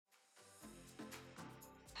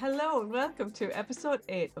Hello and welcome to episode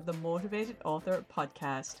 8 of the Motivated Author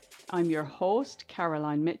podcast. I'm your host,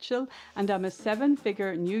 Caroline Mitchell, and I'm a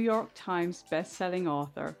 7-figure New York Times best-selling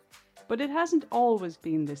author. But it hasn't always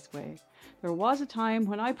been this way. There was a time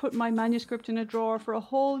when I put my manuscript in a drawer for a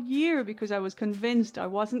whole year because I was convinced I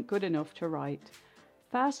wasn't good enough to write.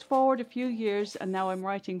 Fast forward a few years and now I'm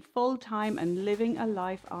writing full-time and living a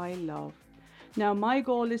life I love. Now, my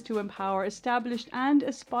goal is to empower established and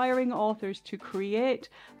aspiring authors to create,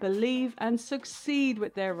 believe, and succeed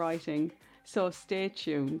with their writing. So stay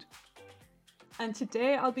tuned. And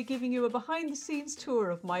today I'll be giving you a behind the scenes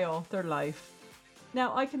tour of my author life.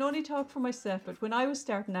 Now, I can only talk for myself, but when I was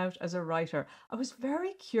starting out as a writer, I was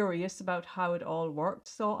very curious about how it all worked.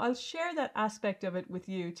 So I'll share that aspect of it with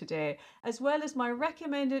you today, as well as my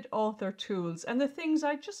recommended author tools and the things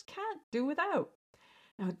I just can't do without.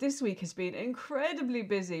 Now, this week has been incredibly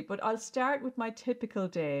busy, but I'll start with my typical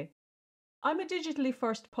day. I'm a digitally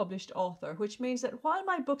first published author, which means that while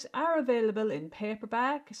my books are available in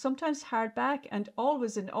paperback, sometimes hardback, and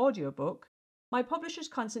always in audiobook, my publishers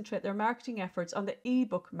concentrate their marketing efforts on the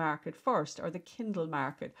ebook market first, or the Kindle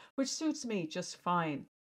market, which suits me just fine.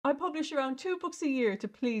 I publish around 2 books a year to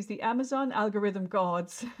please the Amazon algorithm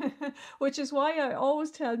gods, which is why I always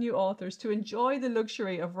tell new authors to enjoy the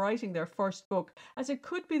luxury of writing their first book, as it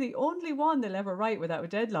could be the only one they'll ever write without a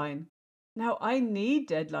deadline. Now, I need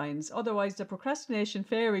deadlines, otherwise the procrastination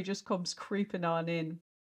fairy just comes creeping on in.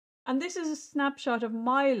 And this is a snapshot of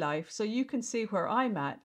my life, so you can see where I'm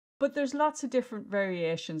at, but there's lots of different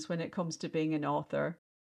variations when it comes to being an author.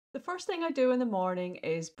 The first thing I do in the morning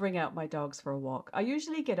is bring out my dogs for a walk. I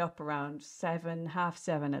usually get up around 7, half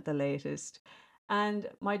 7 at the latest. And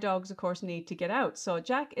my dogs, of course, need to get out. So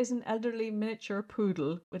Jack is an elderly miniature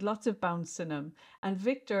poodle with lots of bounce in him. And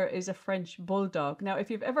Victor is a French bulldog. Now,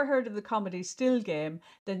 if you've ever heard of the comedy Still Game,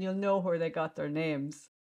 then you'll know where they got their names.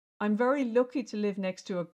 I'm very lucky to live next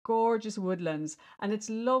to a gorgeous woodlands, and it's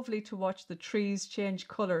lovely to watch the trees change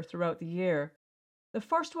colour throughout the year. The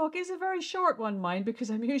first walk is a very short one, mind, because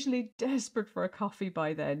I'm usually desperate for a coffee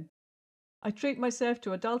by then. I treat myself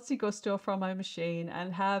to a Dolce Gusto from my machine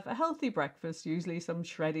and have a healthy breakfast, usually some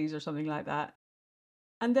shreddies or something like that.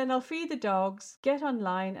 And then I'll feed the dogs, get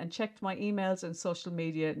online and check my emails and social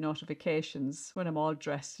media notifications when I'm all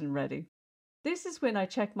dressed and ready. This is when I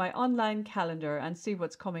check my online calendar and see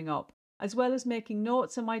what's coming up, as well as making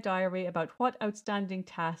notes in my diary about what outstanding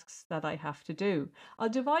tasks that I have to do. I'll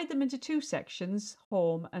divide them into 2 sections,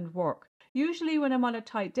 home and work. Usually when I'm on a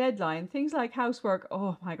tight deadline, things like housework,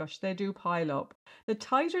 oh my gosh, they do pile up. The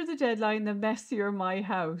tighter the deadline, the messier my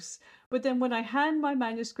house. But then when I hand my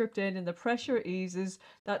manuscript in and the pressure eases,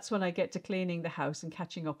 that's when I get to cleaning the house and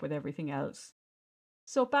catching up with everything else.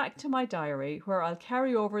 So back to my diary, where I'll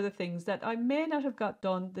carry over the things that I may not have got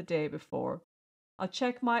done the day before. I'll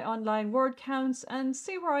check my online word counts and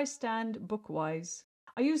see where I stand book-wise.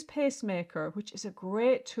 I use Pacemaker, which is a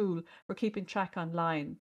great tool for keeping track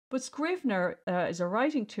online. But Scrivener is a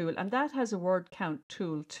writing tool, and that has a word count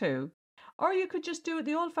tool too. Or you could just do it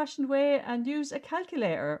the old-fashioned way and use a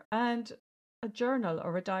calculator and a journal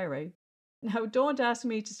or a diary. Now, don't ask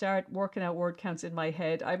me to start working out word counts in my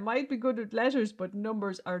head. I might be good with letters, but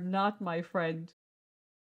numbers are not my friend.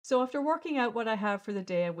 So after working out what I have for the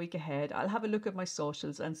day and week ahead, I'll have a look at my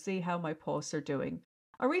socials and see how my posts are doing.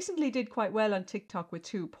 I recently did quite well on TikTok with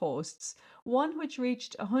 2 posts, one which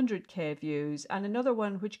reached 100k views and another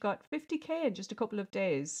one which got 50k in just a couple of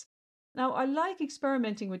days. Now, I like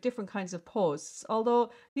experimenting with different kinds of posts, although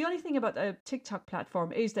the only thing about the TikTok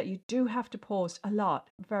platform is that you do have to post a lot,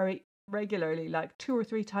 very regularly, like 2 or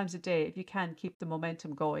 3 times a day if you can keep the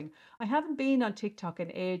momentum going. I haven't been on TikTok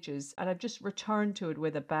in ages and I've just returned to it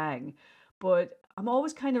with a bang. But I'm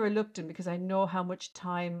always kind of reluctant because I know how much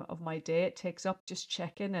time of my day it takes up just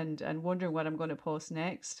checking and wondering what I'm going to post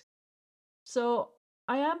next. So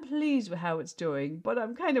I am pleased with how it's doing, but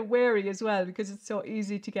I'm kind of wary as well because it's so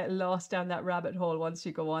easy to get lost down that rabbit hole once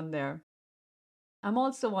you go on there. I'm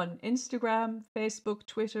also on Instagram, Facebook,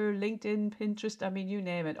 Twitter, LinkedIn, Pinterest, I mean, you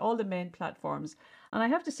name it, all the main platforms. And I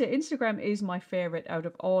have to say, Instagram is my favorite out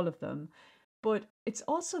of all of them, but it's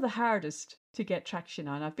also the hardest to get traction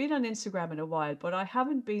on. I've been on Instagram in a while, but I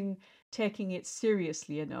haven't been taking it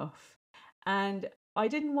seriously enough. And I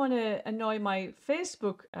didn't want to annoy my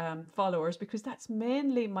Facebook followers because that's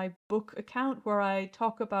mainly my book account where I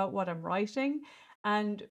talk about what I'm writing.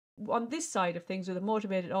 And on this side of things with the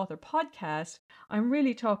Motivated Author podcast, I'm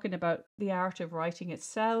really talking about the art of writing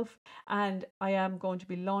itself. And I am going to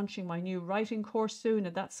be launching my new writing course soon,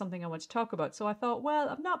 and that's something I want to talk about. So I thought, well,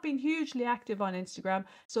 I've not been hugely active on Instagram,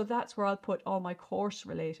 so that's where I'll put all my course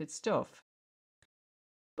related stuff.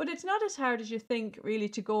 But it's not as hard as you think, really,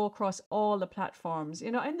 to go across all the platforms.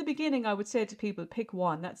 In the beginning, I would say to people, pick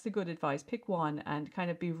one. That's the good advice. Pick one and kind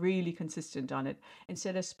of be really consistent on it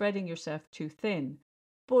instead of spreading yourself too thin.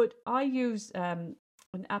 But I use an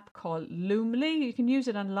app called Loomly. You can use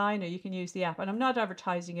it online or you can use the app. And I'm not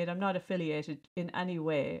advertising it, I'm not affiliated in any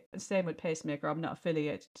way. Same with Pacemaker, I'm not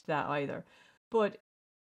affiliated to that either. But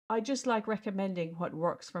I just like recommending what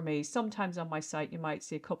works for me. Sometimes on my site, you might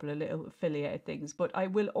see a couple of little affiliated things, but I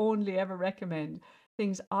will only ever recommend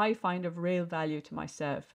things I find of real value to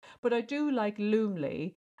myself. But I do like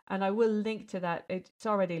Loomly, and I will link to that. It's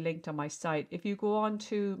already linked on my site. If you go on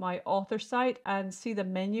to my author site and see the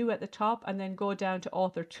menu at the top and then go down to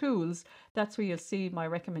author tools, that's where you'll see my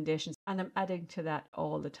recommendations. And I'm adding to that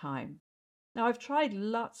all the time. Now, I've tried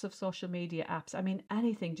lots of social media apps. I mean,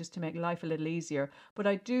 anything just to make life a little easier. But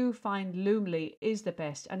I do find Loomly is the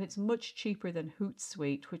best, and it's much cheaper than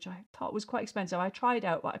Hootsuite, which I thought was quite expensive. I tried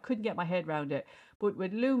out, but I couldn't get my head around it. But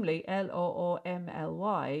with Loomly,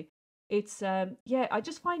 Loomly, it's yeah, I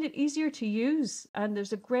just find it easier to use, and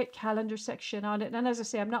there's a great calendar section on it. And as I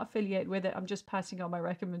say, I'm not affiliated with it. I'm just passing on my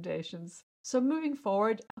recommendations. So moving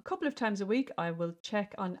forward, a couple of times a week, I will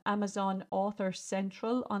check on Amazon Author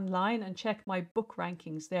Central online and check my book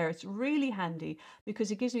rankings there. It's really handy because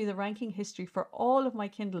it gives me the ranking history for all of my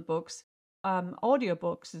Kindle books,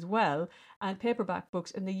 audiobooks as well, and paperback books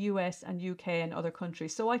in the US and UK and other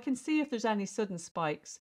countries. So I can see if there's any sudden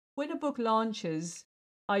spikes. When a book launches,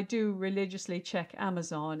 I do religiously check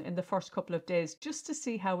Amazon in the first couple of days just to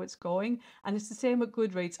see how it's going. And it's the same with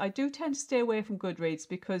Goodreads. I do tend to stay away from Goodreads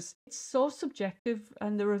because it's so subjective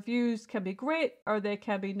and the reviews can be great or they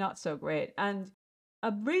can be not so great. And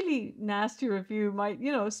a really nasty review might,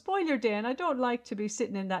 spoil your day. And I don't like to be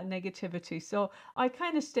sitting in that negativity. So I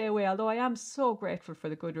kind of stay away, although I am so grateful for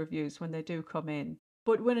the good reviews when they do come in.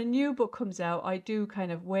 But when a new book comes out, I do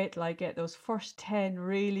kind of wait till I get those first 10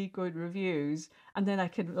 really good reviews, and then I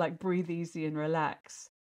can like breathe easy and relax.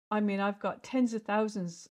 I mean, I've got tens of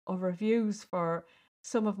thousands of reviews for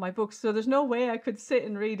some of my books, so there's no way I could sit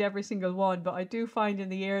and read every single one. But I do find in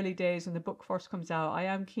the early days when the book first comes out, I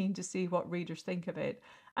am keen to see what readers think of it.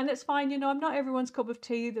 And it's fine, I'm not everyone's cup of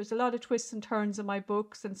tea. There's a lot of twists and turns in my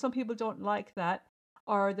books, and some people don't like that,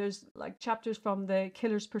 or there's like chapters from the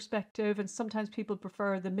killer's perspective, and sometimes people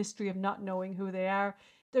prefer the mystery of not knowing who they are.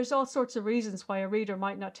 There's all sorts of reasons why a reader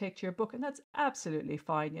might not take to your book, and that's absolutely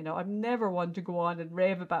fine. I'm never one to go on and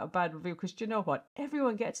rave about a bad review because you know what?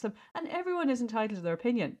 Everyone gets them, and everyone is entitled to their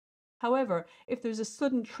opinion. However, if there's a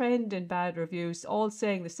sudden trend in bad reviews, all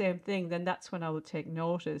saying the same thing, then that's when I will take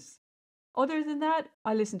notice. Other than that,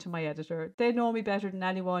 I listen to my editor. They know me better than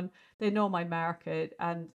anyone. They know my market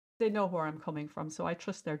and they know where I'm coming from. So I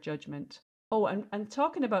trust their judgment. Oh, and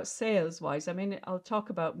talking about sales wise, I mean, I'll talk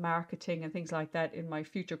about marketing and things like that in my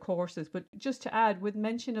future courses. But just to add, with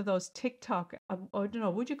mention of those TikTok, I don't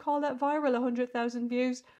know, would you call that viral, 100,000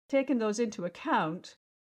 views? Taking those into account,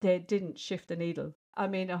 they didn't shift the needle. I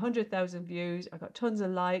mean, 100,000 views, I got tons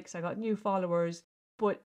of likes, I got new followers.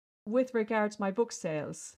 But with regards to my book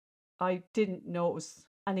sales, I didn't notice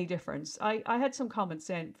any difference. I had some comments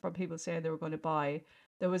saying from people saying they were going to buy.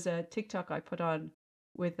 There was a TikTok I put on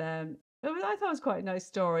with I thought it was quite a nice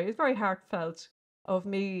story. It's very heartfelt of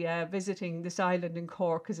me visiting this island in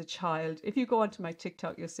Cork as a child. If you go onto my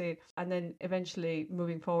TikTok, you'll see it. And then eventually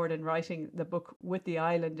moving forward and writing the book with the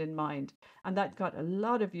island in mind. And that got a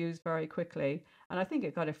lot of views very quickly. And I think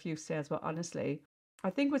it got a few sales, but honestly, I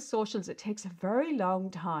think with socials, it takes a very long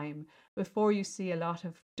time before you see a lot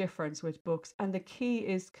of difference with books. And the key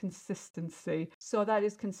is consistency. So that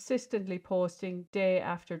is consistently posting day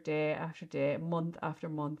after day after day, month after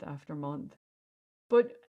month after month.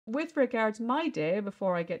 But with regards my day,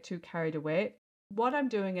 before I get too carried away, what I'm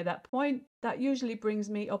doing at that point, that usually brings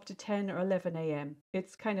me up to 10 or 11 a.m.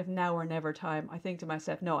 It's kind of now or never time. I think to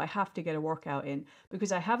myself, no, I have to get a workout in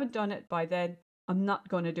because I haven't done it by then. I'm not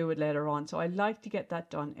going to do it later on. So I like to get that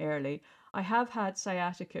done early. I have had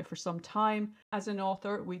sciatica for some time. As an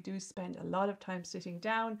author, we do spend a lot of time sitting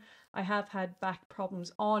down. I have had back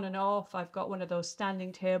problems on and off. I've got one of those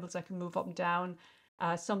standing tables I can move up and down.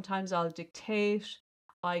 Sometimes I'll dictate.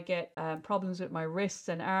 I get problems with my wrists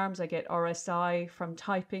and arms. I get RSI from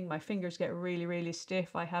typing. My fingers get really, really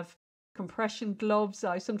stiff. I have compression gloves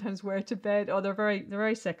I sometimes wear to bed. Oh, they're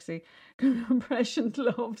very sexy. Compression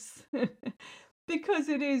gloves. Because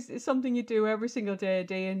it's something you do every single day,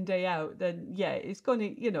 day in, day out, then yeah, it's going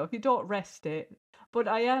to, if you don't rest it. But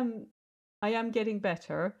I am getting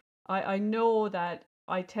better. I know that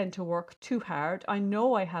I tend to work too hard. I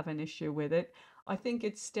know I have an issue with it. I think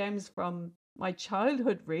it stems from my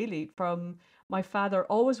childhood, really, from my father.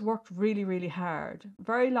 Always worked really, really hard,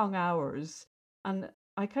 very long hours. And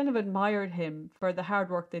I kind of admired him for the hard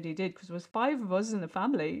work that he did because there was five of us in the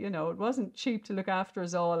family. It wasn't cheap to look after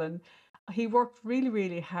us all. And he worked really,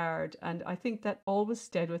 really hard. And I think that always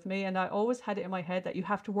stayed with me. And I always had it in my head that you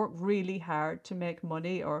have to work really hard to make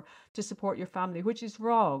money or to support your family, which is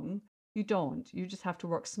wrong. You don't. You just have to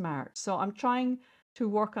work smart. So I'm trying to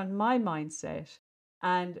work on my mindset.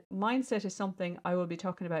 And mindset is something I will be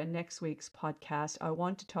talking about in next week's podcast. I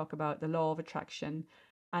want to talk about the law of attraction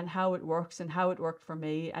and how it works and how it worked for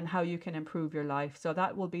me and how you can improve your life. So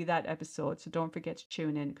that will be that episode. So don't forget to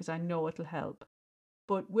tune in because I know it'll help.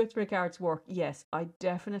 But with regards work, yes, I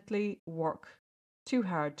definitely work too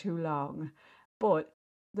hard, too long. But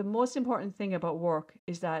the most important thing about work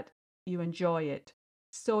is that you enjoy it.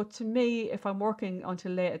 So to me, if I'm working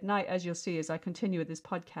until late at night, as you'll see as I continue with this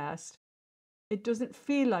podcast, it doesn't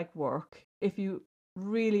feel like work if you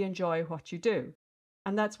really enjoy what you do.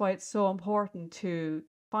 And that's why it's so important to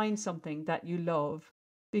find something that you love,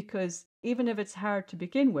 because even if it's hard to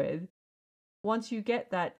begin with, once you get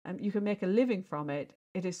that and you can make a living from it,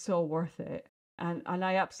 it is so worth it. And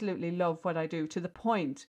I absolutely love what I do to the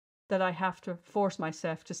point that I have to force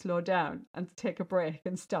myself to slow down and take a break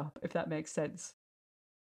and stop, if that makes sense.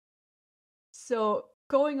 So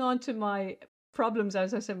going on to my problems,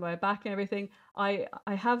 as I said, my back and everything, I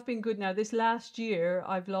have been good now. This last year,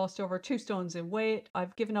 I've lost over 2 stones in weight.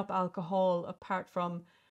 I've given up alcohol, apart from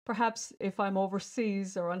perhaps if I'm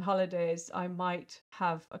overseas or on holidays, I might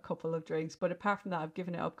have a couple of drinks. But apart from that, I've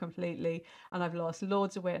given it up completely and I've lost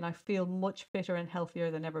loads of weight and I feel much fitter and healthier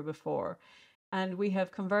than ever before. And we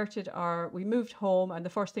moved home, and the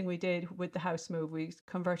first thing we did with the house move, we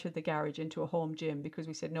converted the garage into a home gym because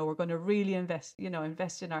we said, no, we're going to really invest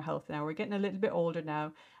in our health now. We're getting a little bit older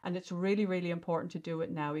now, and it's really, really important to do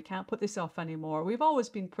it now. We can't put this off anymore. We've always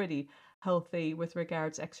been pretty healthy with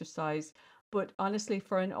regards exercise, but honestly,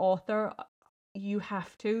 for an author, you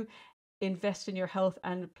have to invest in your health,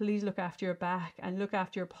 and please look after your back and look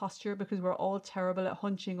after your posture, because we're all terrible at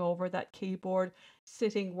hunching over that keyboard,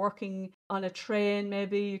 sitting, working on a train.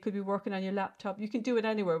 Maybe you could be working on your laptop. You can do it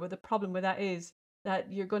anywhere, but the problem with that is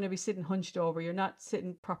that you're going to be sitting hunched over. You're not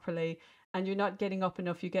sitting properly and you're not getting up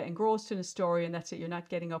enough. You get engrossed in a story and that's it. You're not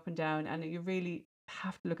getting up and down, and you really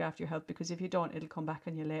have to look after your health, because if you don't, it'll come back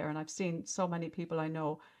on you later. And I've seen so many people I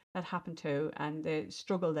know that happen to, and they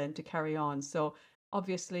struggle then to carry on. So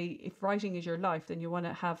obviously, if writing is your life, then you want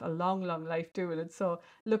to have a long, long life doing it. So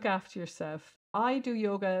look after yourself. I do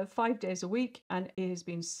yoga 5 days a week, and it has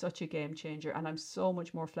been such a game changer. And I'm so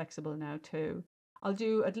much more flexible now, too. I'll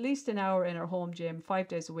do at least an hour in our home gym 5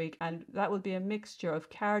 days a week, and that will be a mixture of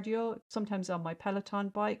cardio, sometimes on my Peloton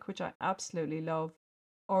bike, which I absolutely love,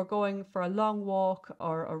 or going for a long walk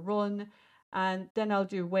or a run. And then I'll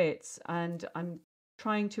do weights, and I'm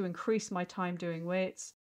trying to increase my time doing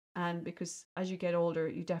weights. And because as you get older,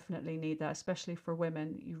 you definitely need that, especially for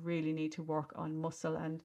women. You really need to work on muscle.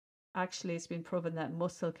 And actually, it's been proven that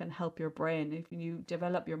muscle can help your brain. If you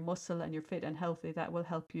develop your muscle and you're fit and healthy, that will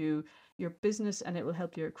help your business, and it will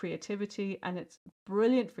help your creativity. And it's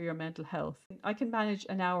brilliant for your mental health. I can manage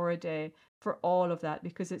an hour a day for all of that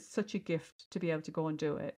because it's such a gift to be able to go and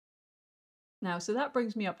do it. Now, so that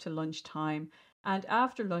brings me up to lunchtime. And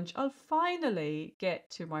after lunch, I'll finally get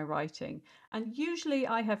to my writing. And usually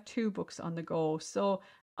I have 2 books on the go. So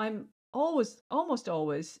I'm almost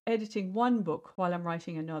always editing one book while I'm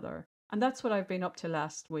writing another. And that's what I've been up to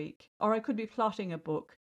last week. Or I could be plotting a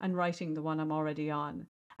book and writing the one I'm already on.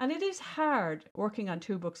 And it is hard working on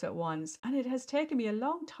 2 books at once. And it has taken me a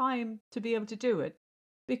long time to be able to do it.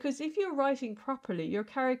 Because if you're writing properly, your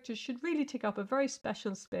characters should really take up a very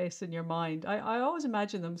special space in your mind. I always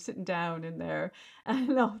imagine them sitting down in there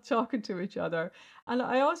and all talking to each other. And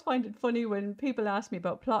I always find it funny when people ask me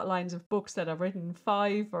about plot lines of books that I've written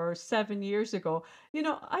 5 or 7 years ago.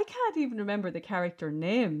 I can't even remember the character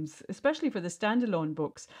names, especially for the standalone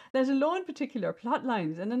books, let alone particular plot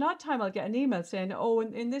lines. And an odd time I'll get an email saying, oh,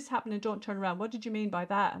 in this happened and don't turn around. What did you mean by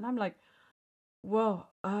that? And I'm like, whoa,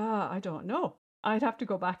 I don't know. I'd have to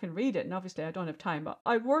go back and read it, and obviously I don't have time. But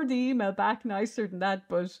I word the email back nicer than that,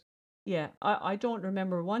 but yeah, I don't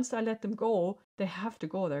remember. Once I let them go, they have to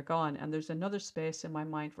go, they're gone. And there's another space in my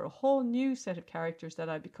mind for a whole new set of characters that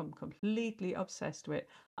I become completely obsessed with.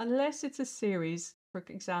 Unless it's a series, for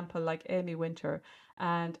example, like Amy Winter.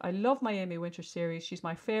 And I love my Amy Winter series. She's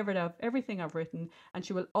my favorite of everything I've written, and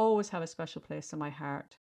she will always have a special place in my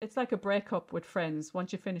heart. It's like a breakup with friends.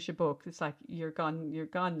 Once you finish a book, it's like you're gone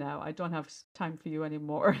now. I don't have time for you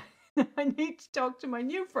anymore. I need to talk to my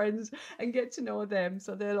new friends and get to know them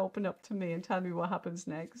so they'll open up to me and tell me what happens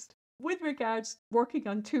next. with regards working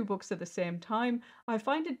on two books at the same time, I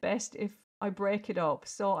find it best if I break it up.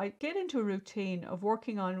 So I get into a routine of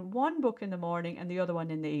working on one book in the morning and the other one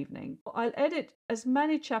in the evening. I'll edit as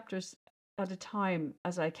many chapters at a time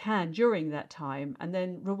as I can during that time and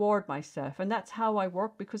then reward myself. And that's how I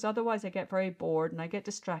work, because otherwise I get very bored and I get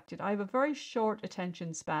distracted. I have a very short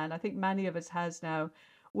attention span. I think many of us has now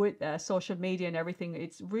with social media and everything.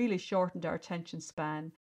 It's really shortened our attention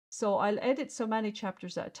span. So I'll edit so many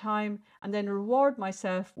chapters at a time and then reward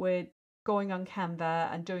myself with going on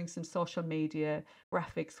Canva and doing some social media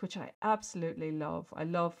graphics, which I absolutely love. I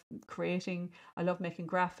love creating, I love making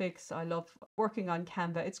graphics, I love working on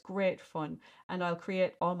Canva. It's great fun, and I'll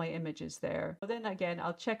create all my images there. But then again,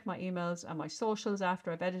 I'll check my emails and my socials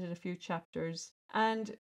after I've edited a few chapters,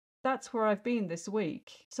 and that's where I've been this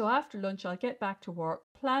week. So after lunch, I'll get back to work,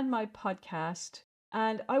 plan my podcast,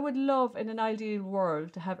 and I would love in an ideal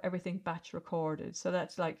world to have everything batch recorded. So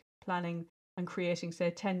that's like planning and creating,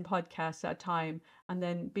 say, 10 podcasts at a time and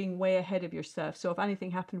then being way ahead of yourself. So if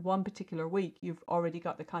anything happened one particular week, you've already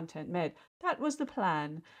got the content made. That was the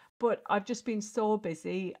plan. But I've just been so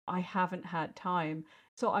busy, I haven't had time.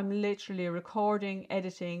 So I'm literally recording,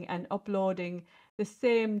 editing, and uploading the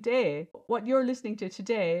same day. What you're listening to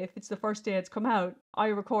today, if it's the first day it's come out, I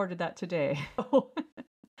recorded that today.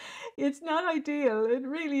 It's not ideal. It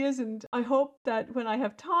really isn't. I hope that when I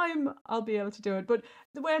have time, I'll be able to do it. But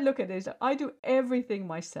the way I look at it is I do everything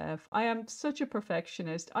myself. I am such a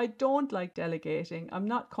perfectionist. I don't like delegating. I'm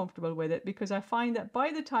not comfortable with it because I find that by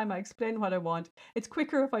the time I explain what I want, it's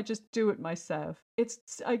quicker if I just do it myself. It's,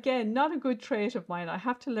 again, not a good trait of mine. I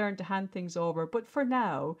have to learn to hand things over. But for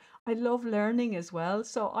now, I love learning as well.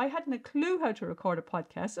 So I hadn't a clue how to record a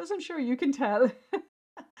podcast, as I'm sure you can tell.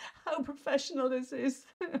 How professional this is.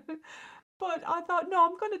 But I thought, no,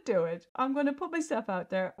 I'm going to do it. I'm going to put myself out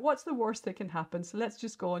there. What's the worst that can happen? So let's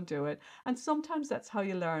just go and do it. And sometimes that's how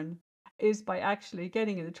you learn, is by actually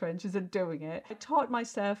getting in the trenches and doing it. I taught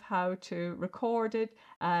myself how to record it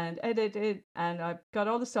and edit it, and I've got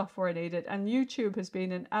all the software I needed, and YouTube has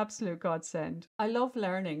been an absolute godsend. I love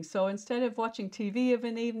learning, so instead of watching TV of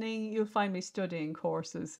an evening, you'll find me studying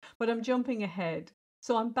courses, but I'm jumping ahead.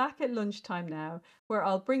 So I'm back at lunchtime now, where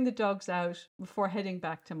I'll bring the dogs out before heading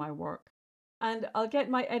back to my work. And I'll get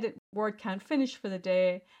my edit word count finished for the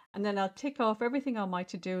day, and then I'll tick off everything on my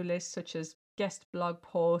to-do list, such as guest blog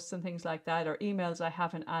posts and things like that, or emails I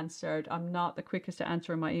haven't answered. I'm not the quickest at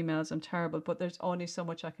answering my emails. I'm terrible, but there's only so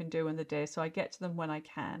much I can do in the day, so I get to them when I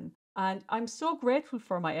can. And I'm so grateful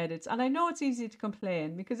for my edits. And I know it's easy to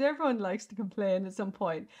complain because everyone likes to complain at some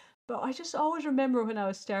point. But I just always remember when I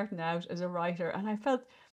was starting out as a writer and I felt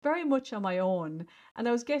very much on my own and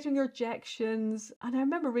I was getting rejections. And I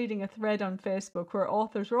remember reading a thread on Facebook where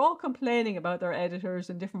authors were all complaining about their editors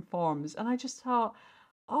in different forms. And I just thought,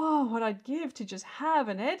 oh, what I'd give to just have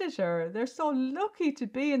an editor. They're so lucky to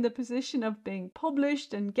be in the position of being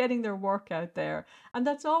published and getting their work out there. And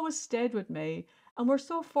that's always stayed with me. And we're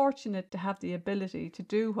so fortunate to have the ability to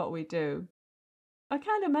do what we do. I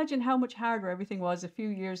can't imagine how much harder everything was a few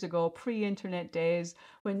years ago, pre-internet days,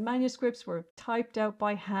 when manuscripts were typed out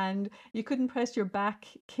by hand. You couldn't press your back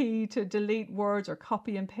key to delete words or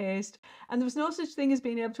copy and paste, and there was no such thing as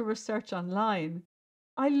being able to research online.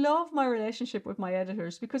 I love my relationship with my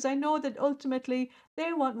editors because I know that ultimately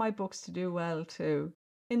they want my books to do well too.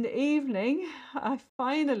 In the evening, I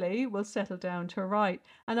finally will settle down to write,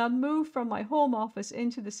 and I'll move from my home office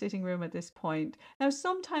into the sitting room at this point. Now,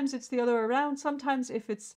 sometimes it's the other way around. Sometimes if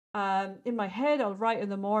it's in my head, I'll write in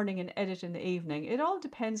the morning and edit in the evening. It all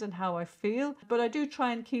depends on how I feel, but I do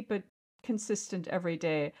try and keep it consistent every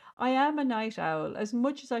day. I am a night owl. As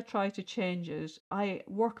much as I try to change it, I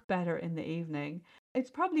work better in the evening.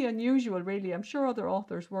 It's probably unusual, really. I'm sure other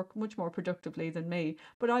authors work much more productively than me,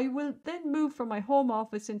 but I will then move from my home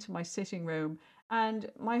office into my sitting room, and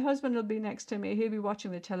my husband will be next to me. He'll be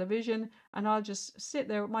watching the television, and I'll just sit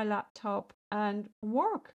there with my laptop and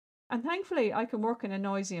work. And thankfully, I can work in a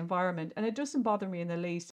noisy environment, and it doesn't bother me in the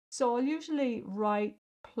least. So I'll usually write,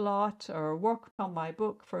 plot, or work on my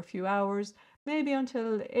book for a few hours, maybe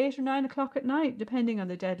until 8 or 9 o'clock at night, depending on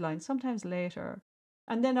the deadline, sometimes later.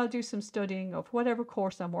 And then I'll do some studying of whatever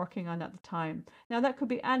course I'm working on at the time. Now, that could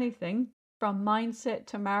be anything from mindset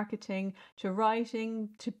to marketing to writing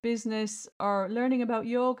to business or learning about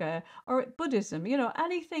yoga or Buddhism,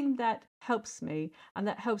 anything that helps me and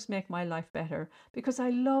that helps make my life better, because I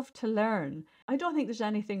love to learn. I don't think there's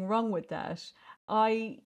anything wrong with that.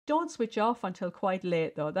 I don't switch off until quite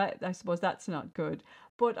late, though. I suppose that's not good.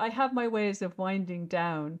 but I have my ways of winding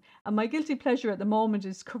down. And my guilty pleasure at the moment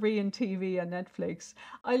is Korean TV on Netflix.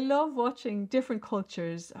 I love watching different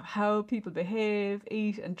cultures, how people behave,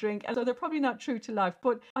 eat, and drink. And so they're probably not true to life,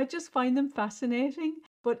 but I just find them fascinating.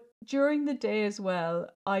 But during the day as well,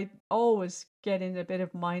 I always get in a bit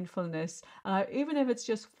of mindfulness. And even if it's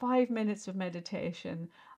just 5 minutes of meditation,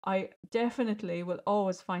 I definitely will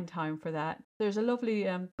always find time for that. There's a lovely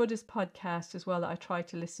Buddhist podcast as well that I try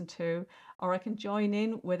to listen to, or I can join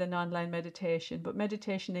in with an online meditation. But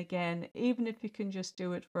meditation, again, even if you can just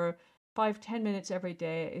do it for 5-10 minutes every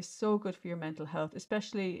day, is so good for your mental health,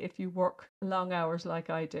 especially if you work long hours like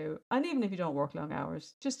I do. And even if you don't work long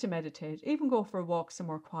hours, just to meditate, even go for a walk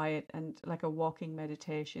somewhere quiet and like a walking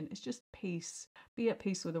meditation. It's just peace. Be at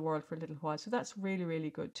peace with the world for a little while. So that's really, really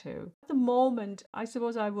good too. At the moment, I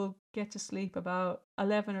suppose I will get to sleep about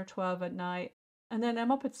 11 or 12 at night. And then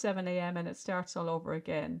I'm up at 7 a.m. and it starts all over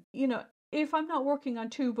again. If I'm not working on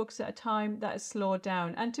 2 books at a time, that is slowed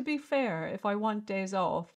down. And to be fair, if I want days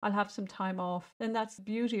off, I'll have some time off. Then that's the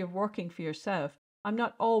beauty of working for yourself. I'm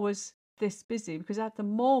not always this busy because at the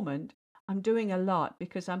moment I'm doing a lot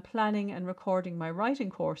because I'm planning and recording my writing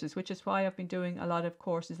courses, which is why I've been doing a lot of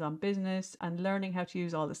courses on business and learning how to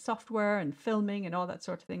use all the software and filming and all that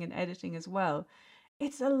sort of thing and editing as well.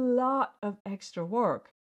 It's a lot of extra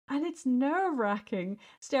work and it's nerve-wracking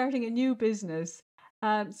starting a new business.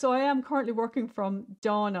 So I am currently working from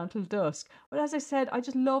dawn until dusk. But as I said, I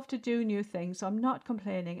just love to do new things, so I'm not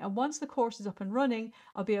complaining. And once the course is up and running,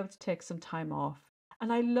 I'll be able to take some time off.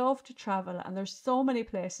 And I love to travel, and there's so many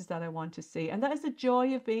places that I want to see. And that is the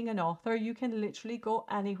joy of being an author. You can literally go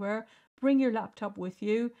anywhere, bring your laptop with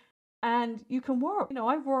you, and you can work.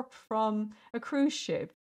 I've worked from a cruise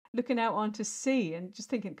ship, looking out onto sea and just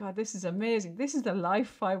thinking, God, this is amazing. This is the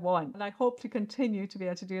life I want. And I hope to continue to be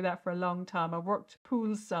able to do that for a long time. I worked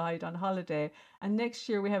poolside on holiday, and next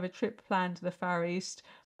year we have a trip planned to the Far East.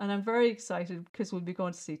 And I'm very excited because we'll be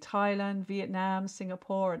going to see Thailand, Vietnam,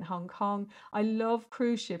 Singapore, and Hong Kong. I love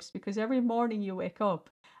cruise ships because every morning you wake up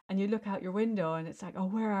and you look out your window and it's like, oh,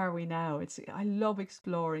 where are we now? I love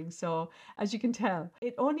exploring. So as you can tell,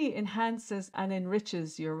 it only enhances and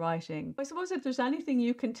enriches your writing. I suppose if there's anything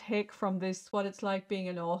you can take from this, what it's like being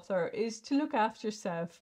an author, is to look after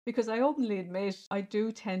yourself. Because I openly admit I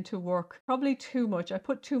do tend to work probably too much. I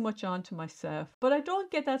put too much onto myself, but I don't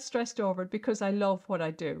get that stressed over it because I love what I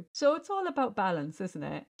do. So it's all about balance, isn't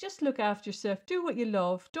it? Just look after yourself, do what you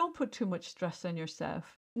love, don't put too much stress on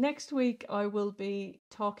yourself. Next week, I will be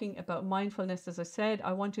talking about mindfulness. As I said,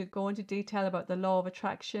 I want to go into detail about the law of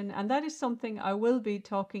attraction, and that is something I will be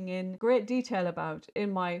talking in great detail about in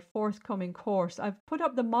my forthcoming course. I've put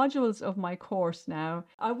up the modules of my course now.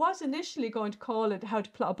 I was initially going to call it How to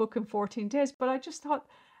Plot a Book in 14 Days, but I just thought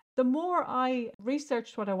the more I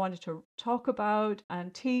researched what I wanted to talk about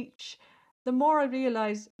and teach, the more I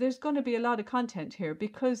realize there's going to be a lot of content here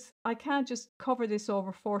because I can't just cover this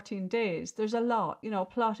over 14 days. There's a lot,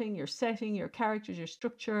 plotting, your setting, your characters, your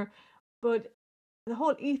structure, but the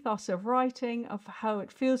whole ethos of writing, of how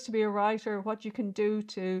it feels to be a writer, what you can do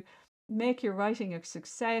to make your writing a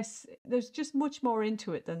success. There's just much more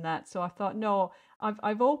into it than that. So I thought, no,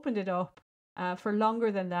 I've opened it up for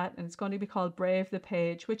longer than that, and it's going to be called Brave the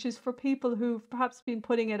Page, which is for people who've perhaps been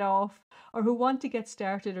putting it off or who want to get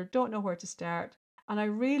started or don't know where to start. And I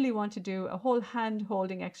really want to do a whole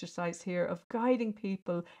hand-holding exercise here of guiding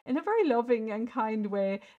people in a very loving and kind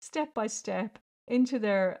way, step by step, into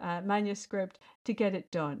their manuscript to get it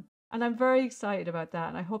done. And I'm very excited about that,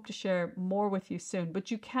 and I hope to share more with you soon. But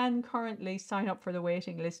you can currently sign up for the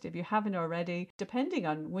waiting list if you haven't already, depending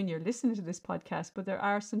on when you're listening to this podcast, but there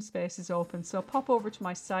are some spaces open. So pop over to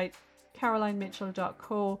my site,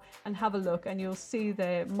 carolinemitchell.co, and have a look, and you'll see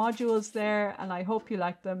the modules there, and I hope you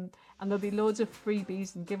like them. And there'll be loads of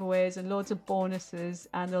freebies and giveaways and loads of bonuses,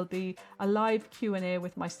 and there'll be a live Q&A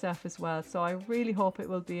with myself as well. So I really hope it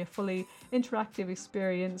will be a fully interactive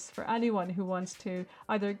experience for anyone who wants to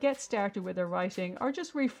either get started with their writing or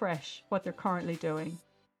just refresh what they're currently doing.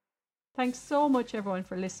 Thanks so much, everyone,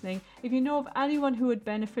 for listening. If you know of anyone who would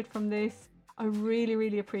benefit from this, I really,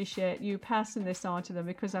 really appreciate you passing this on to them,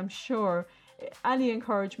 because I'm sure any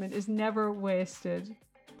encouragement is never wasted.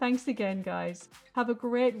 Thanks again, guys. Have a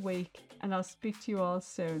great week, and I'll speak to you all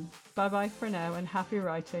soon. Bye bye for now, and happy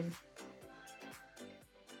writing.